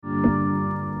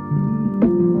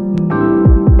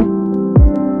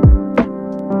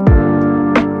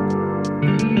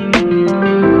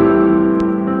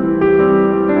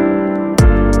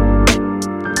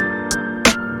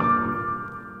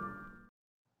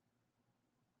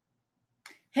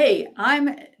Hey,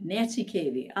 I'm Nancy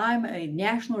Cavey. I'm a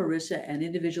national ERISA and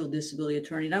individual disability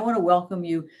attorney, and I want to welcome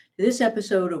you to this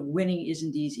episode of Winning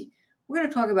Isn't Easy. We're going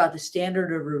to talk about the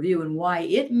standard of review and why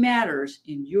it matters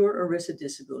in your ERISA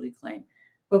disability claim.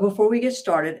 But before we get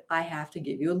started, I have to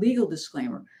give you a legal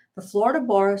disclaimer. The Florida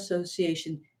Bar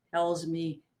Association tells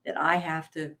me that I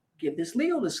have to give this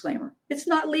legal disclaimer. It's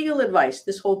not legal advice.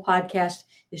 This whole podcast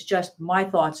is just my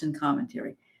thoughts and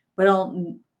commentary. But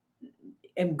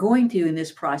am going to, in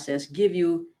this process, give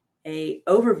you a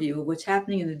overview of what's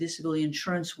happening in the disability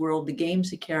insurance world, the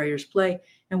games the carriers play,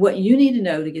 and what you need to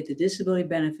know to get the disability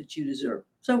benefits you deserve.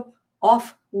 So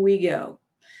off we go.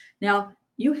 Now,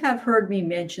 you have heard me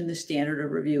mention the standard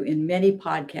of review in many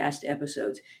podcast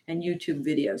episodes and YouTube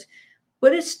videos,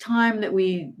 but it's time that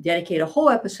we dedicate a whole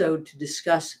episode to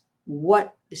discuss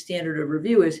what the standard of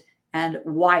review is and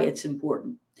why it's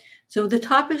important. So the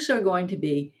topics are going to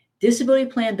be disability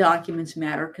plan documents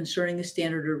matter concerning the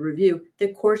standard of review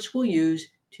that courts will use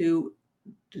to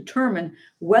determine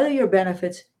whether your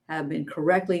benefits have been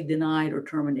correctly denied or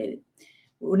terminated.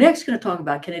 We're next going to talk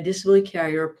about, can a disability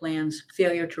carrier plan's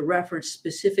failure to reference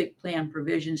specific plan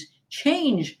provisions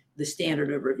change the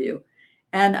standard of review?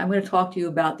 And I'm going to talk to you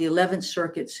about the 11th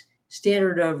Circuit's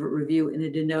standard of review in a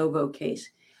de novo case.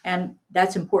 And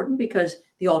that's important because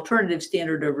the alternative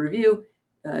standard of review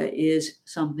is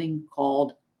something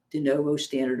called de novo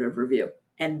standard of review.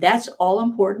 And that's all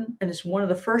important. And it's one of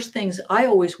the first things I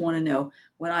always want to know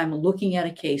when I'm looking at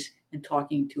a case and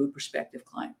talking to a prospective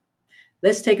client.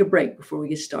 Let's take a break before we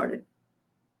get started.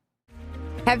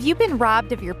 Have you been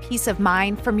robbed of your peace of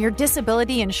mind from your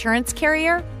disability insurance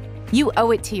carrier? You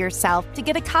owe it to yourself to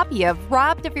get a copy of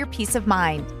Robbed of Your Peace of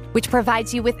Mind, which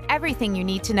provides you with everything you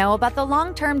need to know about the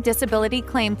long-term disability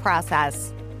claim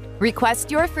process. Request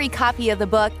your free copy of the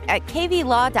book at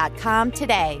kvlaw.com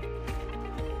today.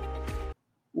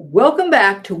 Welcome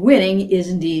back to Winning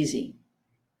Isn't Easy.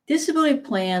 Disability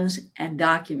plans and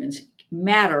documents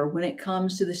matter when it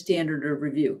comes to the standard of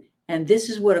review. And this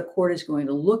is what a court is going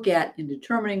to look at in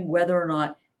determining whether or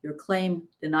not your claim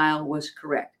denial was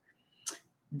correct.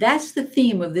 That's the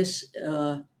theme of this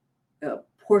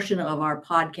portion of our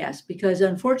podcast, because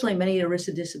unfortunately many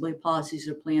ERISA disability policies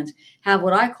or plans have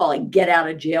what I call a get out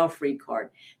of jail free card.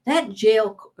 That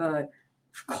jail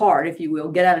card, if you will,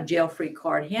 get out of jail free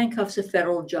card, handcuffs a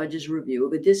federal judge's review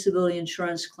of a disability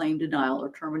insurance claim denial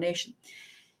or termination.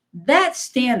 That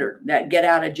standard, that get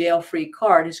out of jail free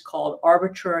card, is called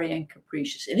arbitrary and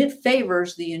capricious, and it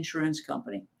favors the insurance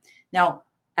company. Now,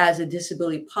 as a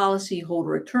disability policy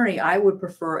holder attorney, I would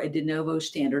prefer a de novo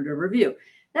standard of review.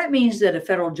 That means that a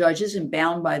federal judge isn't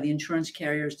bound by the insurance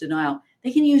carrier's denial.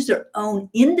 They can use their own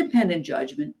independent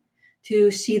judgment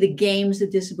to see the games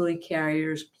that disability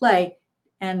carriers play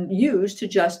and use to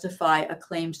justify a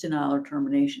claims denial or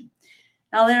termination.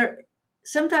 Now,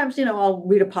 sometimes, I'll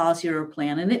read a policy or a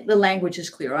plan and the language is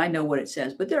clear. I know what it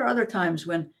says, but there are other times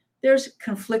when there's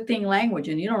conflicting language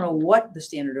and you don't know what the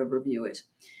standard of review is.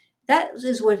 That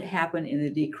is what happened in the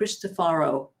De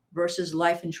Cristofaro versus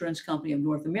Life Insurance Company of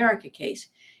North America case.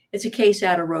 It's a case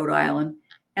out of Rhode Island,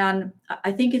 and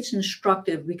I think it's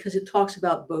instructive because it talks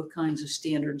about both kinds of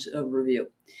standards of review.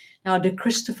 Now, De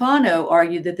Cristofaro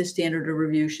argued that the standard of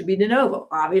review should be de novo,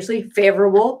 obviously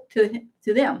favorable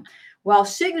to them, while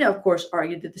Cigna, of course,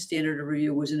 argued that the standard of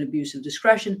review was an abuse of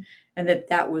discretion and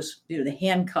that was the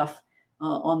handcuff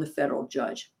on the federal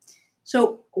judge.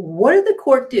 So what did the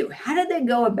court do? How did they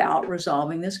go about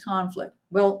resolving this conflict?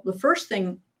 Well, the first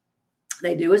thing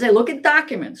they do is they look at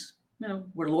documents.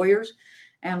 We're lawyers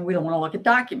and we don't want to look at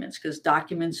documents because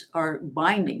documents are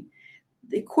binding.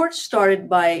 The court started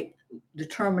by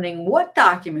determining what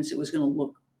documents it was going to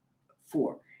look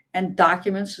for. And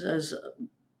documents, as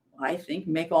I think,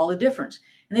 make all the difference.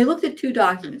 And they looked at two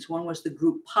documents. One was the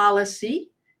group policy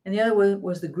and the other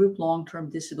was the group long-term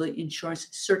disability insurance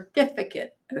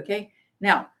certificate. Okay.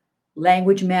 Now,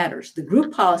 language matters. The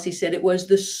group policy said it was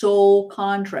the sole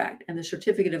contract, and the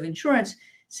certificate of insurance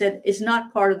said it's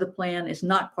not part of the plan, it's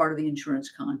not part of the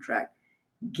insurance contract.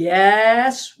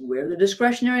 Guess where the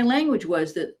discretionary language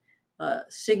was that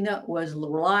Cigna was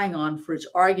relying on for its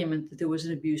argument that there was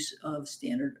an abuse of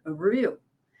standard of review.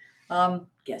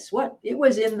 Guess what? It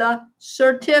was in the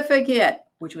certificate,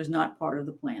 which was not part of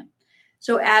the plan.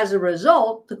 So as a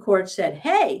result, the court said,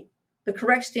 hey, the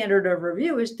correct standard of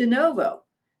review is de novo.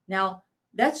 Now,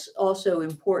 that's also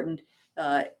important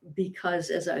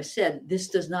because, as I said, this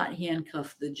does not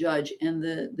handcuff the judge, and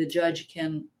the judge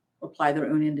can apply their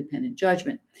own independent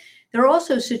judgment. There are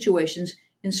also situations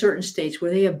in certain states where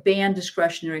they have banned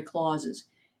discretionary clauses.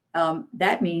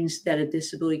 That means that a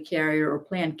disability carrier or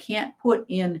plan can't put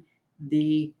in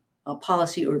the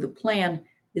policy or the plan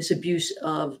this abuse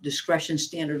of discretion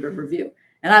standard of review.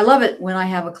 And I love it when I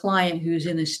have a client who's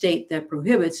in a state that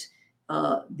prohibits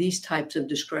these types of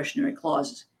discretionary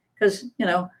clauses, because,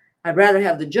 I'd rather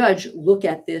have the judge look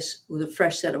at this with a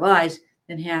fresh set of eyes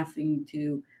than having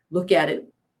to look at it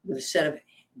with a set of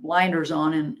blinders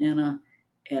on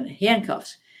and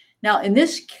handcuffs. Now, in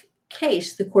this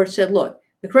case, the court said, look,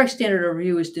 the correct standard of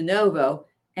review is de novo,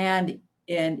 and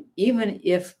even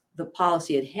if the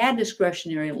policy had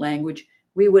discretionary language,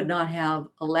 we would not have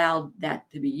allowed that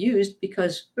to be used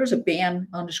because there's a ban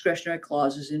on discretionary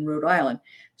clauses in Rhode Island.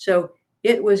 So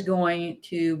it was going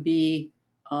to be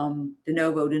de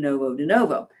novo, de novo, de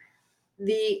novo.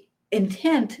 The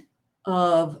intent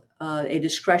of a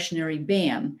discretionary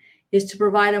ban is to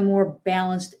provide a more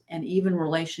balanced and even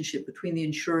relationship between the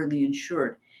insurer and the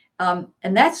insured. And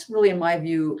that's really, in my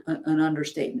view, an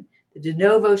understatement. The de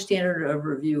novo standard of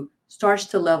review starts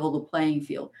to level the playing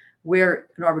field, where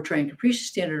an arbitrary and capricious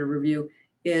standard of review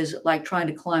is like trying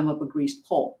to climb up a greased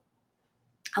pole.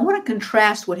 I want to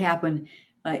contrast what happened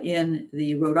in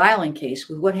the Rhode Island case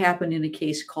with what happened in a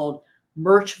case called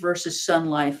Murch versus Sun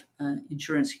Life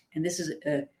Insurance. And this is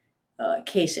a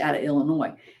case out of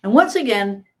Illinois. And once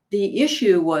again, the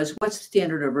issue was, what's the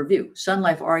standard of review? Sun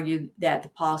Life argued that the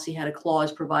policy had a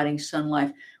clause providing Sun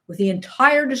Life with the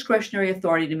entire discretionary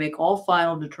authority to make all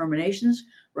final determinations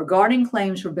regarding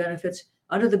claims for benefits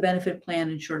under the benefit plan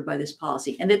insured by this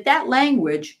policy. And that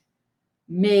language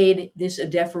made this a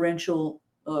deferential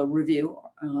review,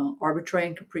 arbitrary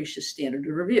and capricious standard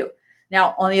of review.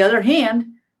 Now, on the other hand,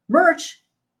 Murch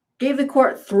gave the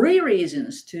court 3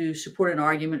 reasons to support an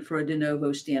argument for a de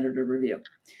novo standard of review.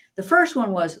 The first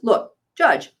one was, look,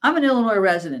 Judge, I'm an Illinois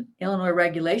resident. Illinois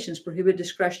regulations prohibit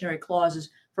discretionary clauses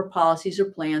for policies or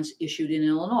plans issued in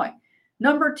Illinois.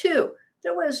 Number 2,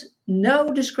 there was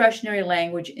no discretionary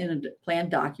language in a plan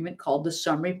document called the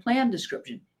summary plan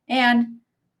description. And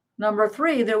number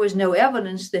 3, there was no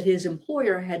evidence that his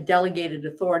employer had delegated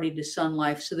authority to Sun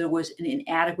Life, so there was an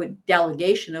inadequate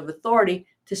delegation of authority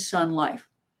to Sun Life.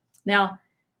 Now,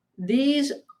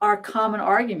 these are common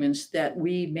arguments that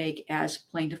we make as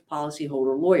plaintiff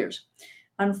policyholder lawyers.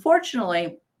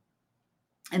 Unfortunately,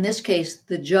 in this case,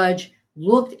 the judge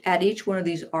looked at each one of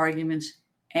these arguments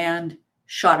and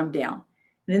shot them down.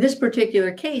 And in this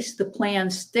particular case, the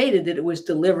plan stated that it was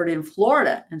delivered in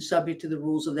Florida and subject to the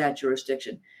rules of that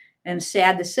jurisdiction. And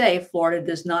sad to say, Florida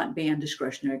does not ban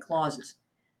discretionary clauses.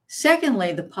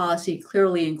 Secondly, the policy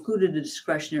clearly included a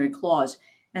discretionary clause,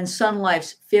 and Sun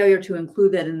Life's failure to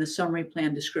include that in the summary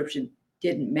plan description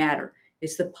didn't matter.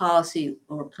 It's the policy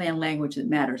or plan language that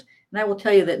matters. And I will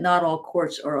tell you that not all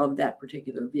courts are of that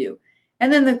particular view.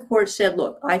 And then the court said,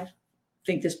 look, I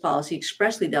think this policy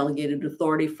expressly delegated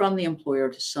authority from the employer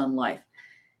to Sun Life.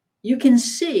 You can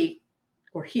see,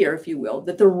 or hear, if you will,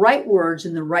 that the right words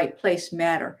in the right place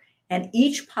matter. And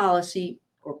each policy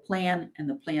or plan and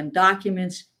the plan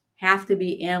documents have to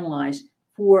be analyzed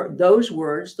for those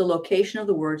words, the location of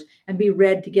the words, and be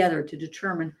read together to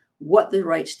determine what the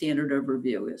right standard of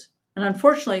review is. And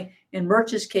unfortunately, in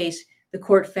Murch's case, the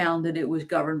court found that it was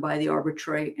governed by the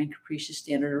arbitrary and capricious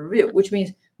standard of review, which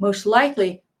means most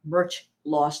likely Murch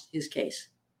lost his case.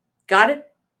 Got it?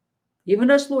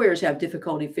 Even us lawyers have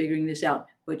difficulty figuring this out,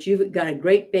 but you've got a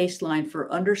great baseline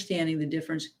for understanding the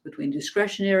difference between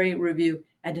discretionary review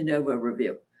and de novo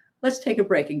review. Let's take a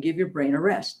break and give your brain a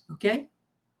rest, okay?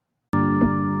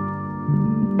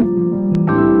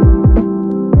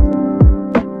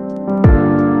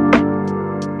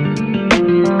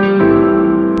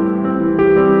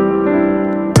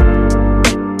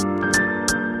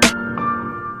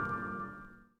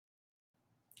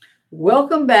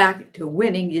 Welcome back to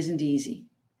Winning Isn't Easy.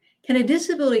 Can a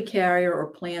disability carrier or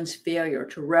plan's failure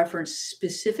to reference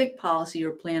specific policy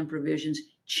or plan provisions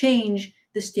change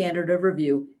the standard of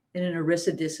review in an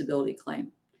ERISA disability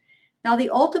claim? Now, the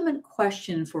ultimate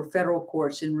question for federal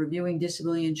courts in reviewing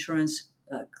disability insurance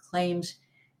claims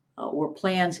or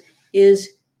plans is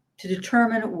to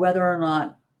determine whether or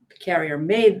not the carrier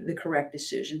made the correct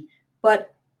decision.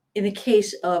 But in the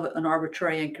case of an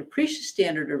arbitrary and capricious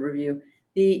standard of review,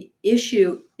 the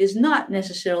issue is not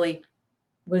necessarily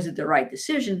was it the right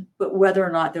decision, but whether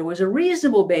or not there was a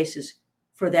reasonable basis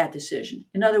for that decision.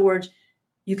 In other words,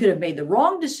 you could have made the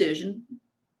wrong decision,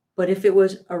 but if it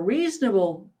was a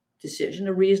reasonable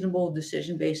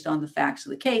decision based on the facts of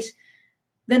the case,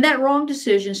 then that wrong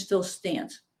decision still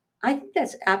stands. I think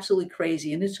that's absolutely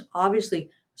crazy. And it's obviously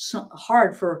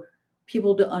hard for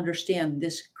people to understand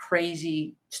this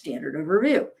crazy standard of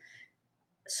review.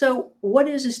 So what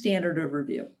is a standard of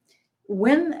review?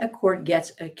 When a court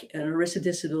gets an ERISA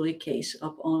disability case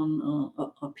up on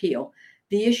appeal,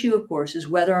 the issue, of course, is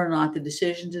whether or not the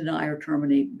decision to deny or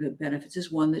terminate the benefits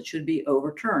is one that should be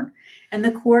overturned. And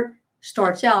the court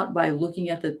starts out by looking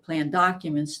at the plan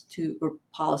documents or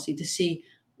policy to see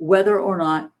whether or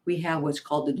not we have what's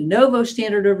called the de novo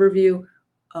standard of review,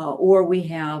 or we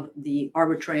have the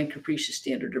arbitrary and capricious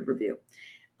standard of review.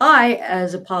 I,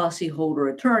 as a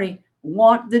policyholder attorney,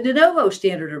 want the de novo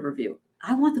standard of review.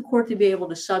 I want the court to be able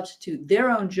to substitute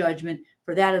their own judgment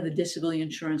for that of the disability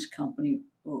insurance company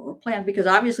or plan, because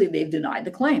obviously they've denied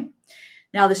the claim.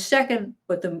 Now, the second,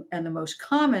 and the most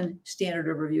common standard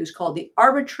of review is called the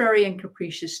arbitrary and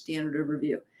capricious standard of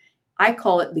review. I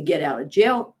call it the get out of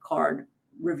jail card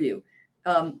review.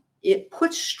 It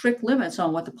puts strict limits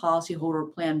on what the policyholder or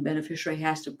plan beneficiary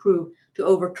has to prove to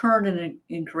overturn an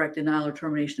incorrect denial or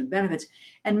termination of benefits,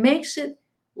 and makes it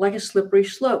like a slippery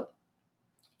slope.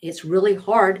 It's really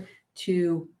hard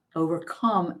to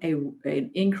overcome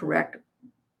an incorrect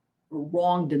or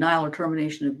wrong denial or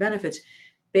termination of benefits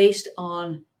based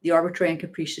on the arbitrary and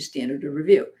capricious standard of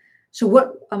review. So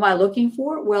what am I looking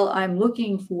for? Well, I'm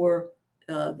looking for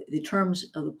the terms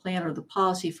of the plan or the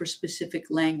policy for specific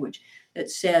language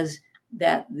that says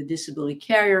that the disability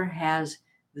carrier has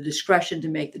the discretion to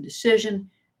make the decision,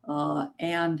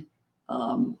 and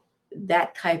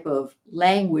that type of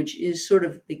language is sort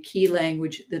of the key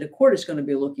language that a court is going to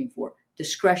be looking for,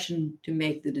 discretion to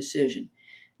make the decision.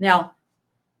 Now,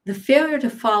 the failure to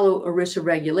follow ERISA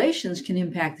regulations can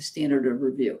impact the standard of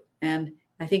review, and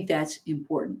I think that's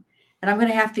important. And I'm going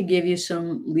to have to give you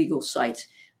some legal sites.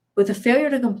 But the failure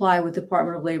to comply with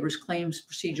Department of Labor's Claims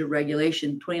Procedure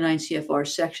Regulation 29 CFR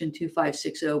Section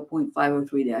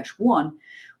 2560.503-1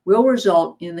 will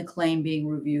result in the claim being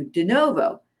reviewed de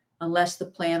novo unless the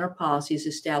plan or policy has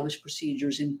established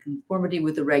procedures in conformity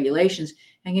with the regulations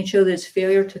and can show that its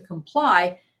failure to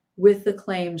comply with the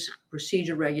claims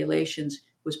procedure regulations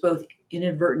was both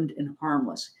inadvertent and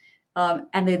harmless.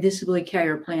 And the disability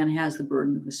carrier plan has the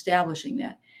burden of establishing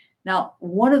that. Now,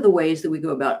 one of the ways that we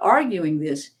go about arguing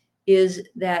this is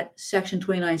that Section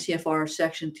 29 CFR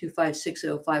Section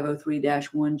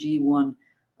 2560503-1G1,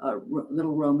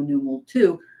 little Roman numeral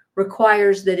 2,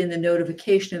 requires that in the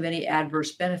notification of any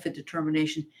adverse benefit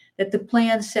determination that the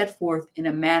plan set forth in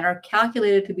a manner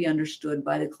calculated to be understood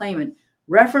by the claimant,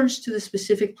 reference to the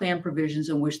specific plan provisions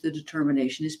on which the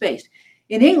determination is based.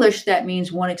 In English, that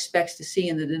means one expects to see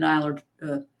in the denial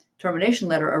or termination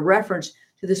letter a reference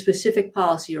to the specific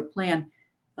policy or plan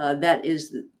that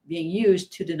is being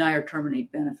used to deny or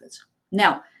terminate benefits.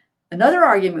 Now, another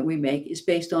argument we make is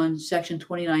based on Section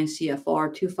 29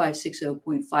 CFR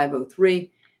 2560.503-1H3,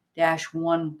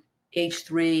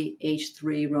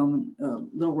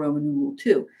 little Roman numeral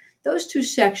 2. Those two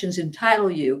sections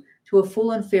entitle you to a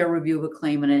full and fair review of a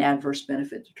claim and an adverse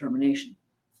benefit determination.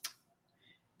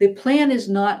 The plan is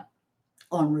not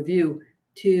on review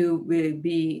to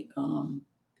be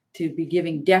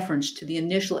giving deference to the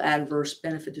initial adverse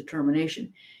benefit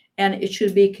determination, and it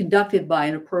should be conducted by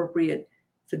an appropriate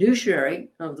fiduciary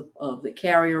of the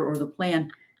carrier or the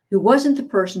plan who wasn't the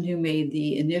person who made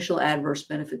the initial adverse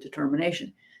benefit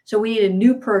determination. So we need a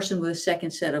new person with a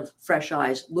second set of fresh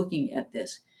eyes looking at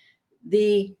this.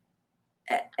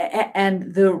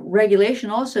 And the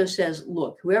regulation also says,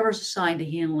 look, whoever's assigned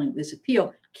to handling this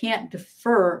appeal can't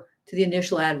defer to the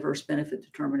initial adverse benefit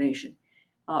determination.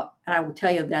 And I will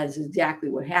tell you that is exactly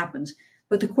what happens.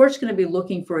 But the court's going to be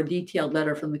looking for a detailed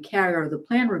letter from the carrier or the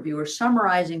plan reviewer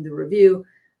summarizing the review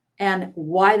and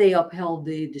why they upheld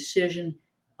the decision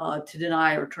to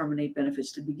deny or terminate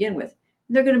benefits to begin with.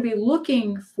 And they're going to be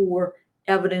looking for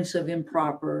evidence of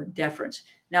improper deference.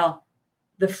 Now,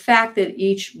 the fact that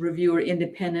each reviewer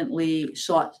independently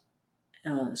sought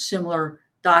similar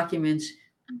documents,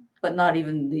 but not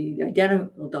even the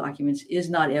identical documents, is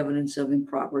not evidence of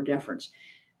improper deference.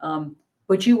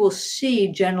 But you will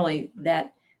see generally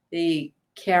that the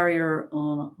carrier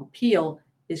on appeal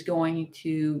is going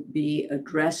to be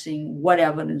addressing what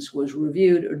evidence was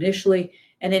reviewed initially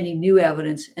and any new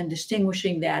evidence and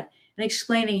distinguishing that and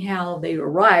explaining how they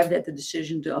arrived at the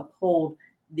decision to uphold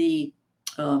the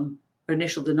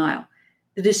initial denial.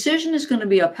 The decision is going to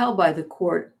be upheld by the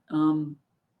court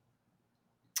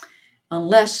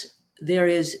unless there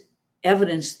is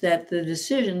evidence that the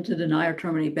decision to deny or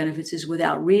terminate benefits is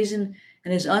without reason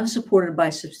and is unsupported by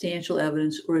substantial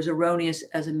evidence or is erroneous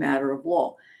as a matter of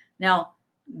law. Now,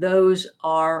 those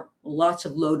are lots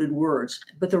of loaded words,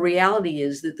 but the reality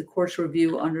is that the court's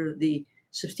review under the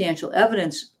substantial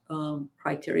evidence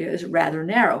criteria is rather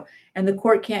narrow, and the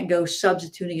court can't go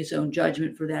substituting its own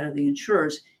judgment for that of the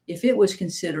insurers if it was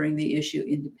considering the issue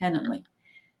independently.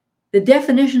 The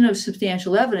definition of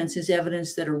substantial evidence is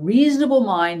evidence that a reasonable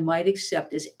mind might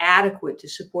accept as adequate to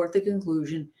support the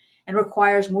conclusion and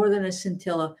requires more than a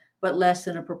scintilla, but less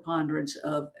than a preponderance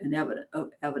of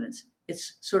evidence.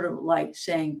 It's sort of like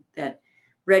saying that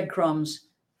breadcrumbs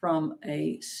from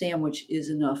a sandwich is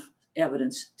enough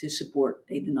evidence to support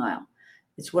a denial.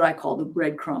 It's what I call the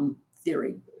breadcrumb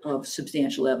theory of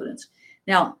substantial evidence.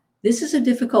 Now, this is a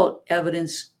difficult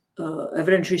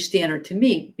evidentiary standard to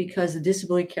meet because the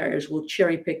disability carriers will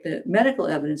cherry pick the medical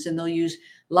evidence, and they'll use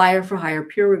liar for hire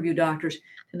peer review doctors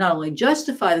to not only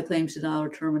justify the claims denial or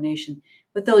termination,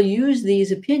 but they'll use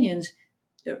these opinions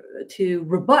to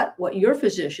rebut what your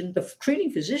physician, the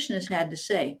treating physician, has had to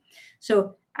say.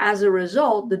 So as a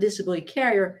result, the disability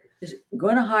carrier is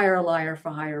going to hire a liar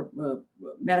for hire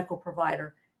medical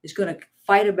provider, is going to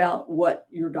fight about what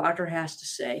your doctor has to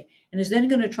say, and is then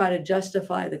going to try to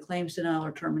justify the claims denial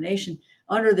or termination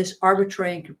under this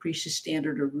arbitrary and capricious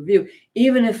standard of review,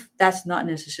 even if that's not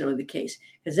necessarily the case,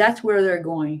 because that's where they're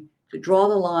going to draw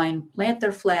the line, plant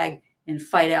their flag, and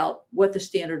fight out what the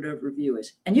standard of review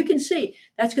is. And you can see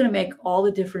that's going to make all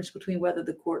the difference between whether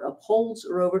the court upholds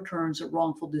or overturns a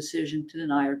wrongful decision to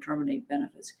deny or terminate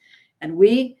benefits. And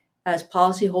we, as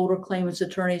policyholder claimants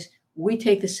attorneys, we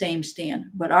take the same stand,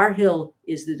 but our hill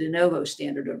is the de novo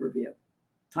standard of review.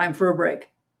 Time for a break.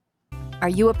 Are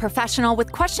you a professional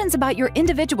with questions about your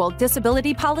individual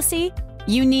disability policy?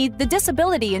 You need the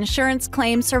Disability Insurance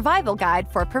Claim Survival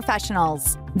Guide for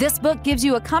Professionals. This book gives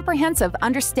you a comprehensive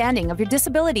understanding of your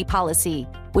disability policy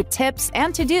with tips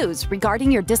and to-dos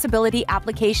regarding your disability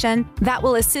application that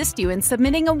will assist you in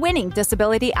submitting a winning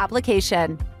disability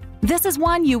application. This is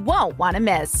one you won't want to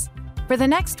miss. For the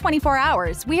next 24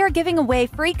 hours, we are giving away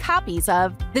free copies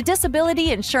of the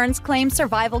Disability Insurance Claim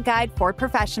Survival Guide for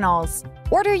Professionals.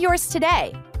 Order yours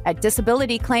today at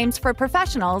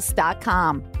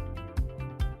disabilityclaimsforprofessionals.com.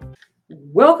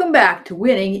 Welcome back to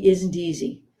Winning Isn't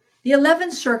Easy. The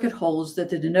 11th Circuit holds that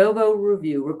the de novo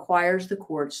review requires the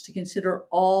courts to consider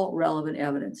all relevant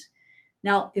evidence.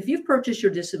 Now, if you've purchased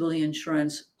your disability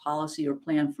insurance policy or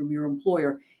plan from your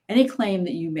employer, any claim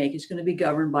that you make is going to be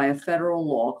governed by a federal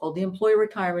law called the Employee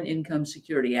Retirement Income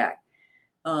Security Act,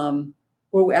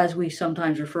 or as we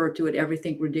sometimes refer to it,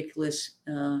 everything ridiculous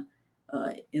in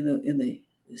the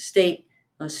state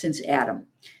since Adam.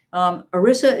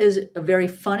 ERISA is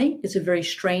it's a very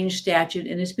strange statute,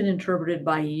 and it's been interpreted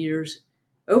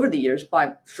over the years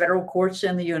by federal courts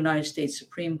and the United States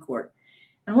Supreme Court.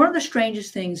 And one of the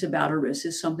strangest things about ERISA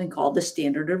is something called the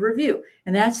standard of review.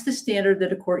 And that's the standard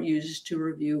that a court uses to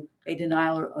review a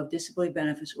denial of disability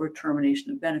benefits or termination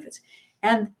of benefits.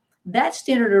 And that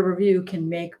standard of review can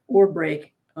make or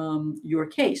break your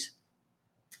case.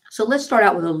 So let's start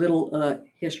out with a little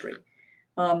history.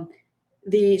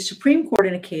 The Supreme Court,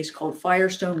 in a case called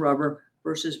Firestone Rubber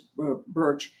versus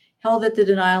Birch, held that the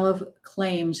denial of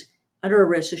claims under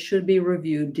ERISA should be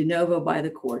reviewed de novo by the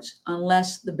courts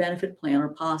unless the benefit plan or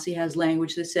policy has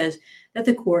language that says that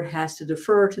the court has to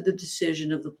defer to the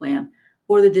decision of the plan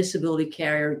or the disability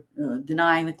carrier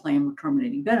denying the claim or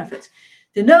terminating benefits.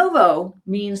 De novo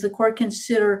means the court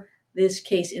consider this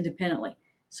case independently.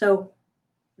 So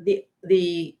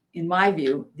in my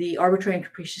view, the arbitrary and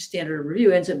capricious standard of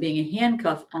review ends up being a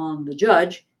handcuff on the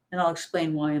judge, and I'll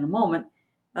explain why in a moment,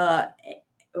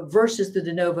 versus the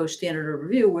de novo standard of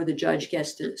review where the judge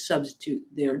gets to substitute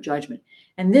their judgment.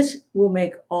 And this will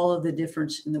make all of the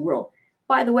difference in the world.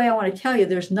 By the way, I want to tell you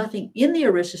there's nothing in the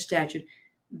ERISA statute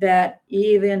that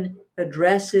even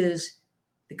addresses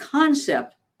the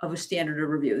concept of a standard of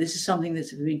review. This is something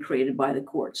that's been created by the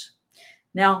courts.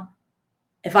 Now,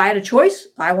 if I had a choice,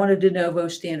 I want a de novo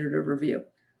standard of review.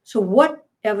 So what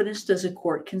evidence does a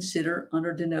court consider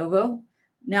under de novo?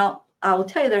 Now, I will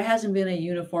tell you there hasn't been a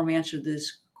uniform answer to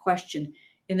this question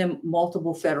in the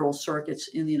multiple federal circuits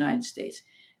in the United States.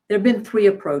 There have been three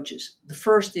approaches. The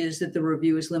first is that the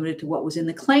review is limited to what was in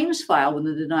the claims file when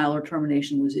the denial or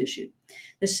termination was issued.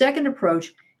 The second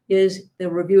approach is the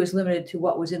review is limited to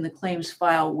what was in the claims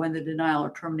file when the denial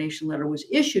or termination letter was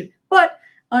issued, but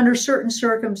under certain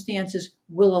circumstances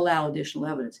will allow additional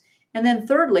evidence. And then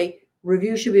thirdly,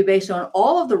 review should be based on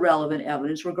all of the relevant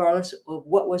evidence, regardless of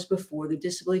what was before the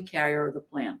disability carrier or the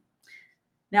plan.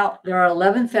 Now, there are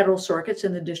 11 federal circuits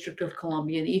in the District of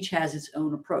Columbia, and each has its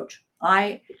own approach.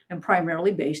 I am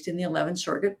primarily based in the 11th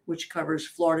Circuit, which covers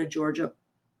Florida, Georgia,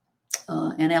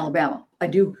 and Alabama. I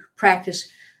do practice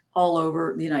all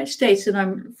over the United States, and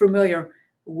I'm familiar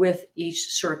with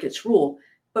each circuit's rule.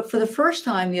 But for the first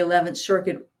time, the 11th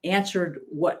Circuit answered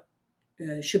what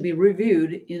should be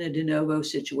reviewed in a de novo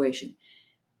situation.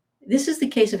 This is the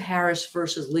case of Harris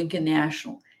versus Lincoln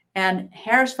National. And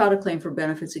Harris filed a claim for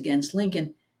benefits against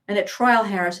Lincoln, And at trial,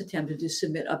 Harris attempted to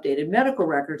submit updated medical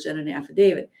records and an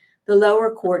affidavit. The lower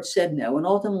court said no, and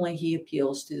ultimately he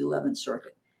appeals to the 11th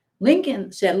Circuit.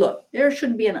 Lincoln said, look, there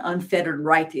shouldn't be an unfettered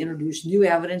right to introduce new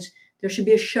evidence. There should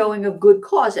be a showing of good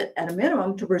cause at a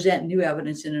minimum to present new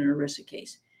evidence in an ERISA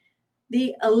case.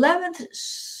 The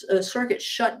 11th Circuit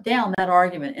shut down that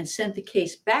argument and sent the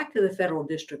case back to the federal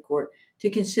district court to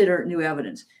consider new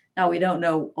evidence. Now, we don't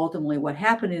know ultimately what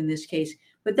happened in this case,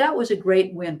 but that was a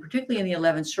great win, particularly in the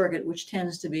 11th Circuit, which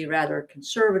tends to be rather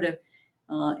conservative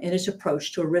in its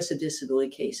approach to ERISA disability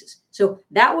cases. So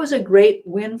that was a great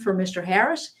win for Mr.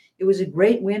 Harris. It was a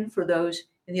great win for those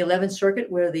in the 11th Circuit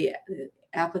where the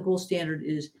applicable standard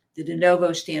is the de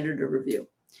novo standard of review.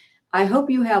 I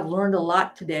hope you have learned a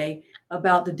lot today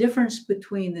about the difference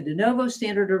between the de novo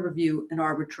standard of review and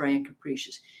arbitrary and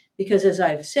capricious. Because as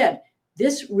I've said,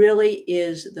 this really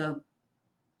is the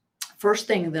first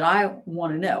thing that I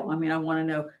want to know. I mean, I want to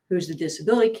know who's the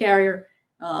disability carrier.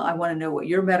 I want to know what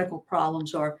your medical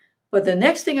problems are. But the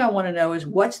next thing I want to know is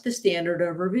what's the standard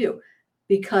of review,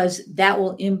 because that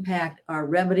will impact our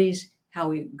remedies, how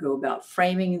we go about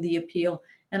framing the appeal,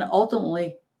 and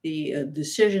ultimately the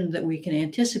decision that we can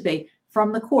anticipate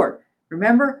from the court.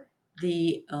 Remember,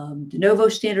 the de novo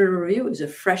standard of review is a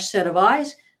fresh set of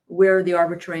eyes, where the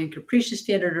arbitrary and capricious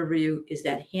standard of review is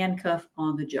that handcuff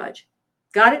on the judge.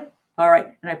 Got it? All right.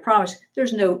 And I promise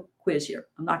there's no quiz here.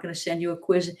 I'm not going to send you a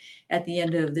quiz at the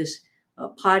end of this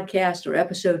podcast or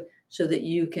episode so that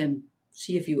you can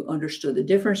see if you understood the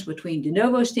difference between de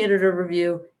novo standard of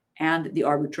review and the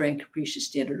arbitrary and capricious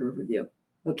standard of review.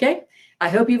 Okay? I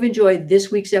hope you've enjoyed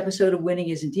this week's episode of Winning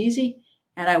Isn't Easy.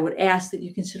 And I would ask that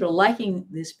you consider liking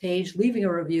this page, leaving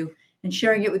a review, and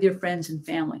sharing it with your friends and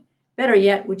family. Better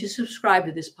yet, would you subscribe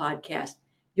to this podcast?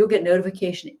 You'll get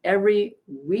notification every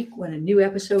week when a new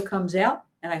episode comes out.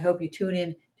 And I hope you tune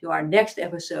in to our next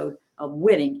episode of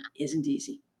Winning Isn't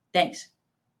Easy. Thanks.